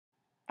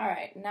All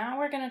right, now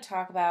we're going to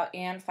talk about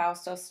Anne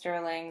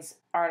Fausto-Sterling's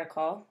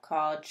article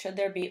called "Should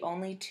There Be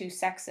Only Two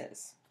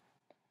Sexes?"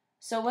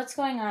 So what's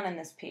going on in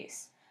this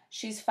piece?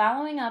 She's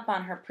following up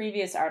on her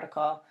previous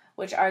article,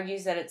 which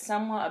argues that it's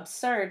somewhat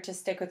absurd to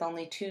stick with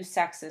only two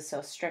sexes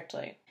so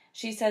strictly.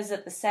 She says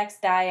that the sex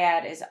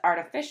dyad is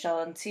artificial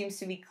and seems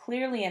to be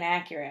clearly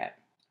inaccurate.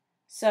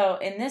 So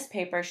in this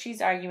paper,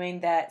 she's arguing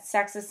that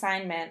sex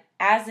assignment,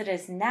 as it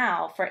is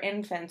now for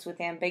infants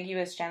with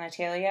ambiguous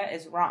genitalia,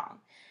 is wrong.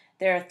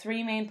 There are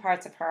three main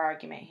parts of her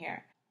argument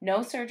here. No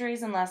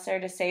surgeries unless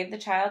they're to save the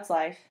child's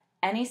life.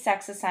 Any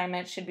sex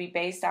assignment should be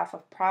based off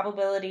of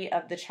probability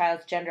of the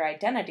child's gender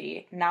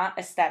identity, not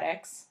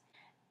aesthetics.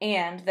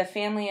 And the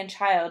family and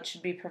child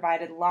should be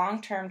provided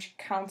long-term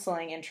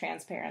counseling and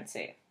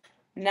transparency.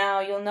 Now,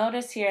 you'll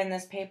notice here in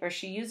this paper,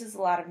 she uses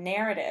a lot of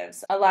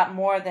narratives, a lot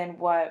more than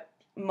what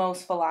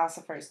most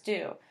philosophers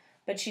do.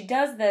 But she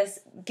does this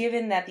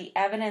given that the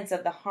evidence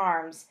of the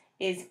harms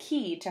is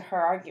key to her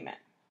argument.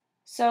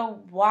 So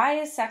why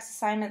is sex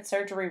assignment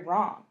surgery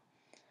wrong?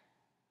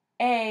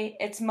 A,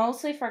 it's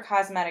mostly for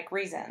cosmetic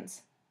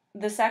reasons.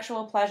 The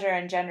sexual pleasure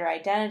and gender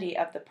identity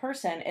of the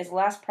person is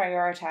less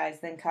prioritized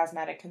than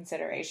cosmetic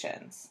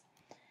considerations.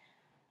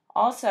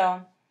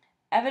 Also,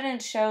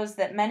 evidence shows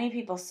that many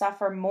people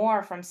suffer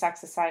more from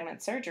sex assignment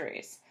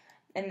surgeries,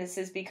 and this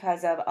is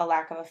because of a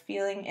lack of a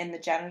feeling in the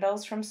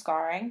genitals from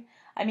scarring.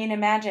 I mean,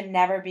 imagine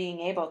never being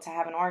able to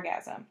have an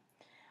orgasm.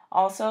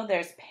 Also,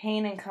 there's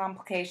pain and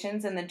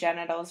complications in the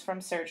genitals from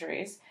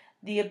surgeries.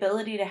 The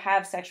ability to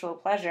have sexual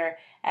pleasure,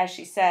 as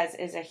she says,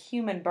 is a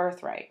human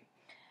birthright.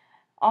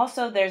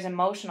 Also, there's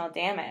emotional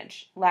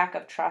damage, lack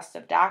of trust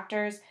of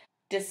doctors,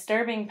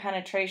 disturbing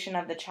penetration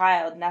of the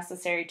child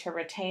necessary to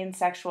retain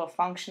sexual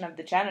function of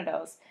the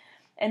genitals,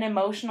 and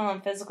emotional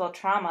and physical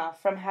trauma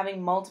from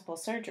having multiple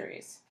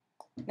surgeries.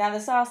 Now,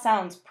 this all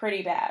sounds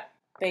pretty bad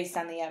based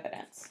on the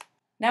evidence.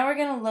 Now we're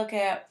going to look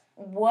at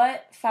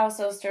what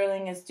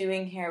Fausto-Sterling is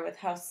doing here with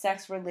how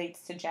sex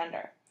relates to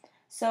gender.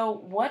 So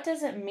what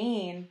does it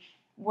mean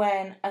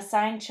when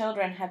assigned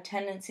children have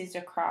tendencies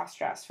to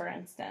cross-dress, for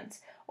instance,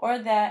 or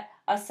that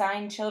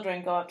assigned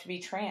children go up to be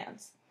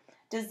trans?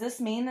 Does this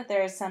mean that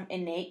there is some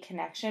innate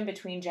connection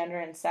between gender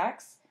and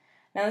sex?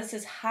 Now this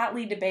is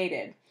hotly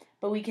debated,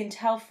 but we can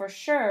tell for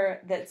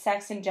sure that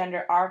sex and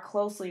gender are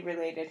closely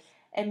related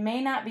and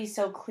may not be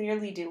so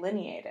clearly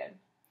delineated.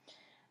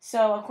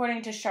 So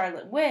according to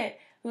Charlotte Witt,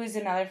 who is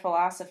another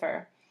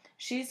philosopher,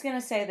 she's going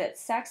to say that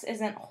sex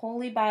isn't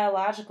wholly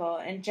biological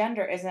and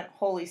gender isn't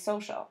wholly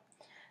social.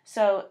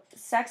 So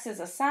sex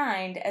is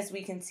assigned, as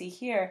we can see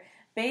here,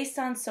 based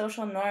on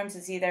social norms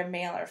as either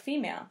male or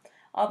female,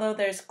 although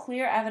there's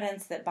clear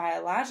evidence that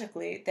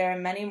biologically there are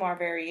many more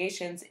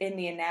variations in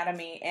the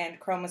anatomy and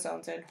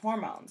chromosomes and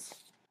hormones.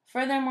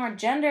 Furthermore,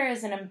 gender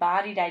is an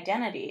embodied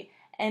identity,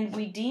 and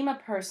we deem a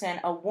person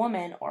a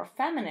woman or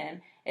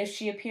feminine if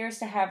she appears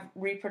to have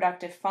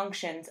reproductive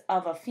functions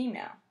of a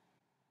female.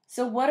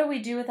 So what do we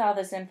do with all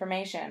this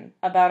information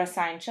about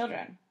assigned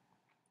children?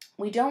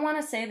 We don't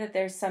want to say that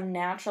there's some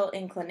natural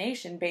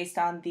inclination based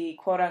on the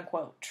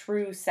quote-unquote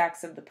true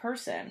sex of the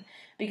person,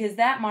 because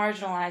that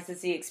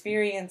marginalizes the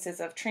experiences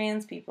of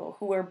trans people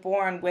who were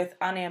born with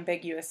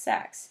unambiguous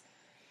sex.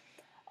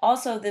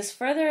 Also, this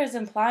further is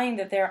implying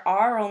that there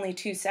are only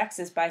two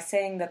sexes by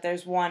saying that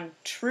there's one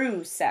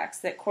true sex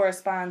that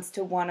corresponds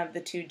to one of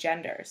the two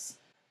genders.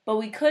 But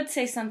we could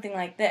say something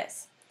like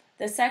this.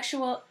 The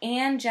sexual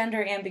and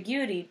gender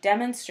ambiguity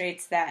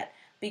demonstrates that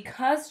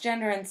because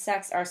gender and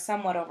sex are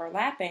somewhat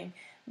overlapping,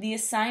 the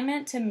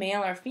assignment to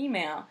male or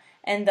female,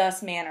 and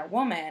thus man or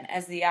woman,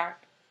 as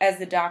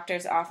the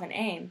doctors often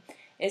aim,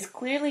 is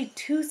clearly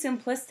too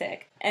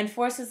simplistic and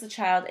forces the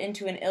child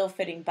into an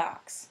ill-fitting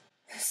box.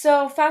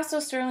 So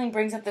Fausto-Sterling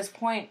brings up this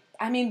point.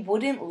 I mean,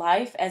 wouldn't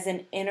life as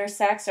an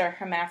intersex or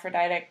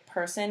hermaphroditic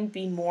person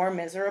be more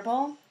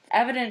miserable?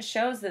 Evidence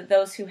shows that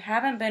those who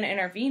haven't been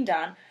intervened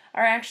on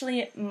are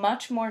actually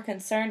much more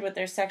concerned with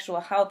their sexual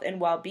health and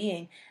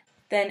well-being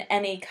than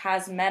any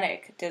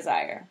cosmetic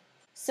desire.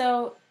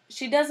 So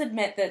she does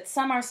admit that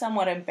some are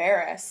somewhat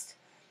embarrassed,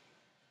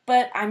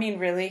 but I mean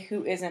really,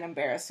 who isn't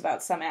embarrassed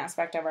about some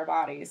aspect of our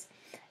bodies?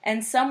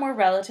 And some were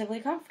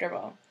relatively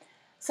comfortable.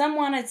 Some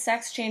wanted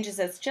sex changes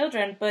as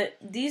children, but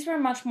these were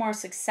much more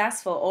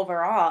successful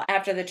overall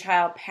after the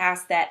child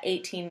passed that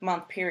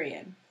 18-month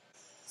period.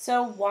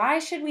 So why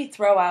should we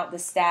throw out the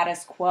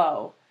status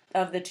quo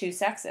of the two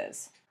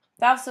sexes?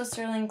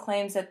 Fausto-Sterling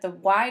claims that the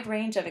wide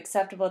range of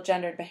acceptable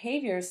gendered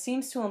behaviors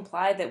seems to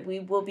imply that we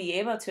will be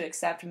able to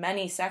accept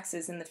many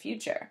sexes in the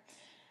future.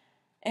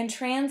 And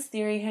trans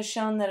theory has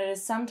shown that it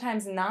is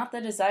sometimes not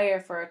the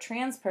desire for a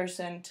trans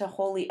person to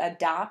wholly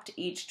adopt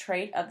each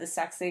trait of the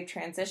sex they've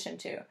transitioned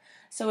to.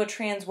 So a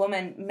trans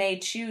woman may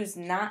choose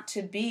not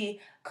to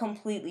be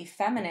completely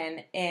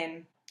feminine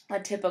in a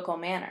typical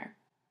manner.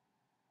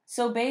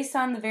 So based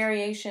on the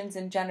variations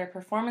in gender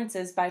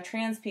performances by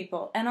trans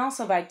people and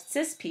also by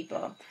cis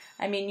people,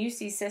 I mean, you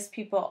see cis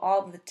people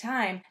all the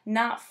time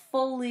not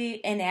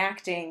fully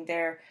enacting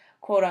their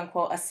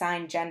quote-unquote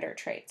assigned gender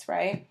traits,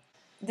 right?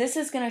 This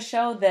is going to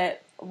show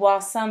that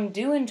while some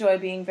do enjoy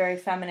being very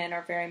feminine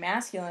or very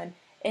masculine,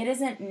 it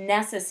isn't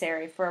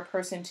necessary for a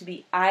person to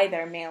be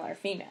either male or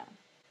female.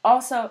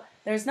 Also,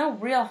 there's no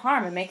real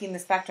harm in making the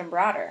spectrum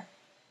broader.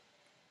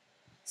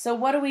 So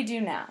what do we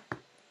do now?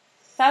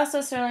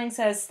 Fausto-Sterling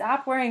says,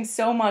 stop worrying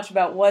so much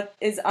about what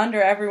is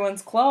under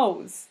everyone's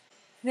clothes.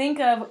 Think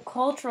of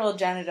cultural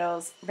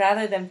genitals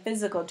rather than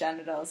physical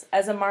genitals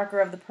as a marker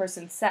of the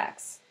person's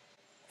sex.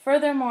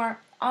 Furthermore,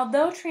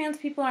 although trans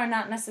people are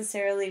not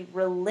necessarily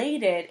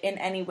related in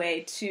any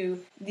way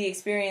to the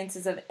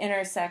experiences of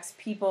intersex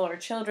people or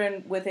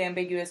children with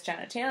ambiguous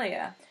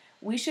genitalia,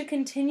 we should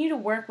continue to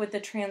work with the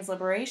trans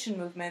liberation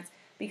movements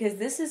because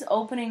this is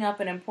opening up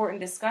an important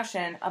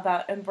discussion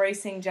about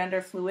embracing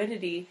gender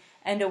fluidity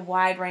and a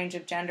wide range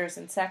of genders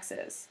and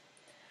sexes.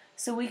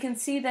 So we can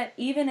see that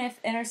even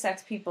if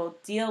intersex people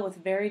deal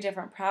with very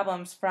different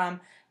problems from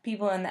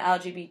people in the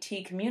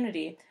LGBT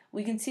community,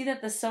 we can see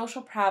that the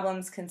social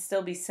problems can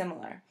still be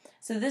similar.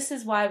 So this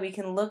is why we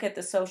can look at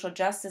the social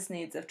justice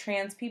needs of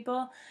trans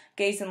people,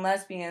 gays and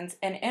lesbians,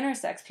 and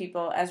intersex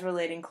people as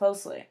relating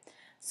closely.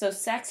 So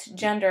sex,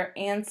 gender,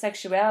 and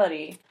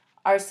sexuality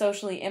are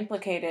socially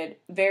implicated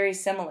very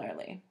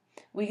similarly.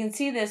 We can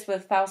see this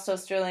with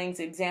Fausto-Sterling's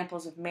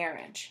examples of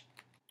marriage.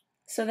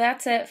 So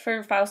that's it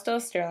for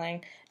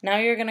Fausto-Sterling. Now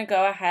you're going to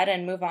go ahead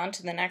and move on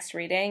to the next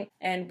reading.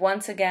 And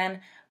once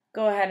again,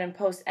 go ahead and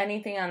post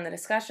anything on the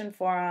discussion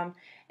forum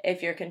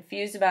if you're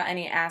confused about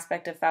any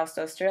aspect of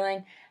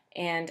Fausto-Sterling,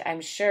 and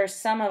I'm sure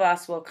some of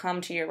us will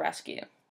come to your rescue.